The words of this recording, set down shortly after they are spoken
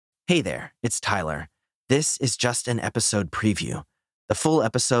Hey there, it's Tyler. This is just an episode preview. The full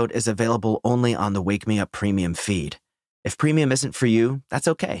episode is available only on the Wake Me Up Premium feed. If Premium isn't for you, that's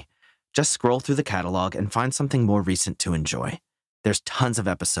okay. Just scroll through the catalog and find something more recent to enjoy. There's tons of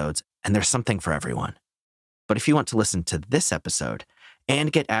episodes, and there's something for everyone. But if you want to listen to this episode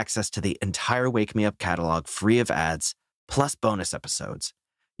and get access to the entire Wake Me Up catalog free of ads, plus bonus episodes,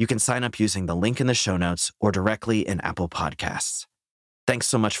 you can sign up using the link in the show notes or directly in Apple Podcasts. Thanks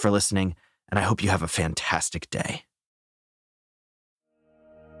so much for listening, and I hope you have a fantastic day.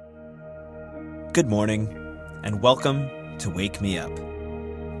 Good morning, and welcome to Wake Me Up,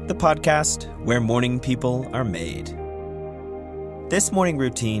 the podcast where morning people are made. This morning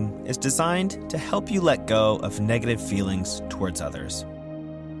routine is designed to help you let go of negative feelings towards others.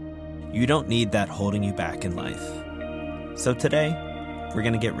 You don't need that holding you back in life. So today, we're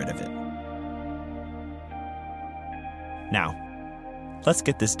going to get rid of it. Now, let's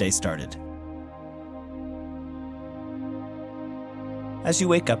get this day started. As you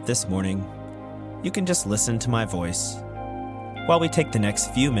wake up this morning, you can just listen to my voice while we take the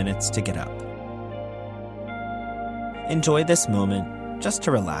next few minutes to get up. Enjoy this moment just to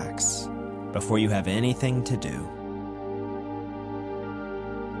relax before you have anything to do.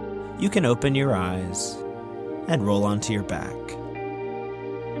 You can open your eyes and roll onto your back.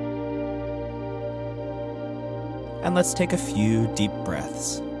 And let's take a few deep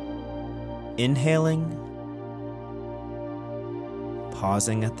breaths. Inhaling,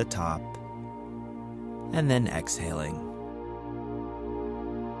 pausing at the top, and then exhaling.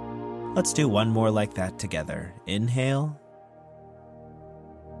 Let's do one more like that together. Inhale,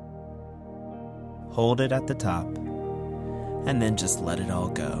 hold it at the top, and then just let it all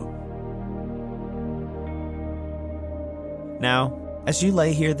go. Now, as you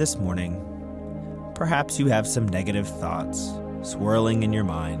lay here this morning, perhaps you have some negative thoughts swirling in your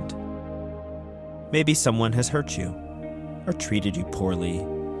mind. Maybe someone has hurt you or treated you poorly,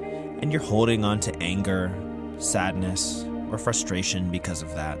 and you're holding on to anger, sadness, or frustration because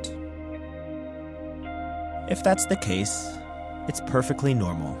of that. If that's the case, it's perfectly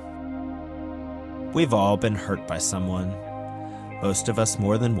normal. We've all been hurt by someone, most of us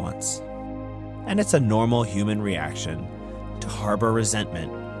more than once, and it's a normal human reaction to harbor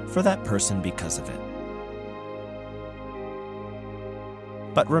resentment for that person because of it.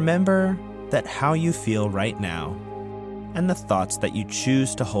 But remember that how you feel right now and the thoughts that you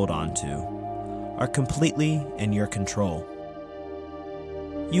choose to hold on to are completely in your control.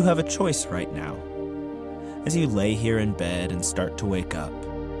 You have a choice right now as you lay here in bed and start to wake up.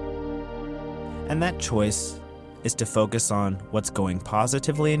 And that choice is to focus on what's going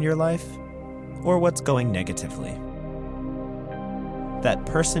positively in your life or what's going negatively. That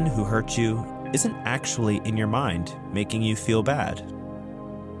person who hurt you isn't actually in your mind making you feel bad.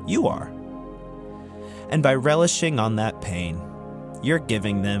 You are. And by relishing on that pain, you're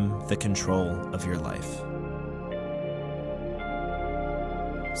giving them the control of your life.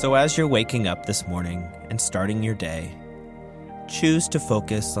 So as you're waking up this morning and starting your day, choose to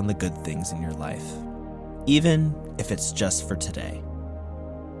focus on the good things in your life, even if it's just for today.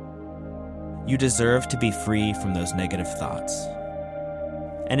 You deserve to be free from those negative thoughts.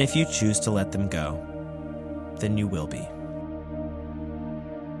 And if you choose to let them go, then you will be.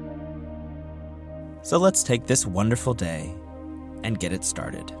 So let's take this wonderful day and get it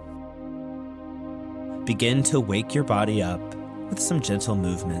started. Begin to wake your body up with some gentle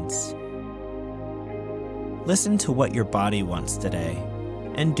movements. Listen to what your body wants today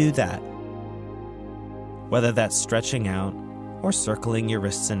and do that. Whether that's stretching out or circling your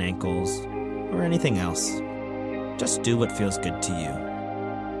wrists and ankles or anything else, just do what feels good to you.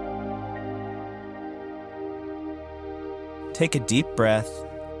 Take a deep breath.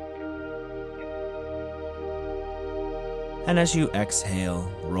 And as you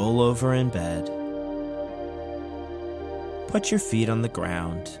exhale, roll over in bed. Put your feet on the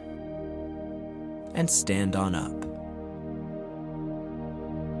ground and stand on up.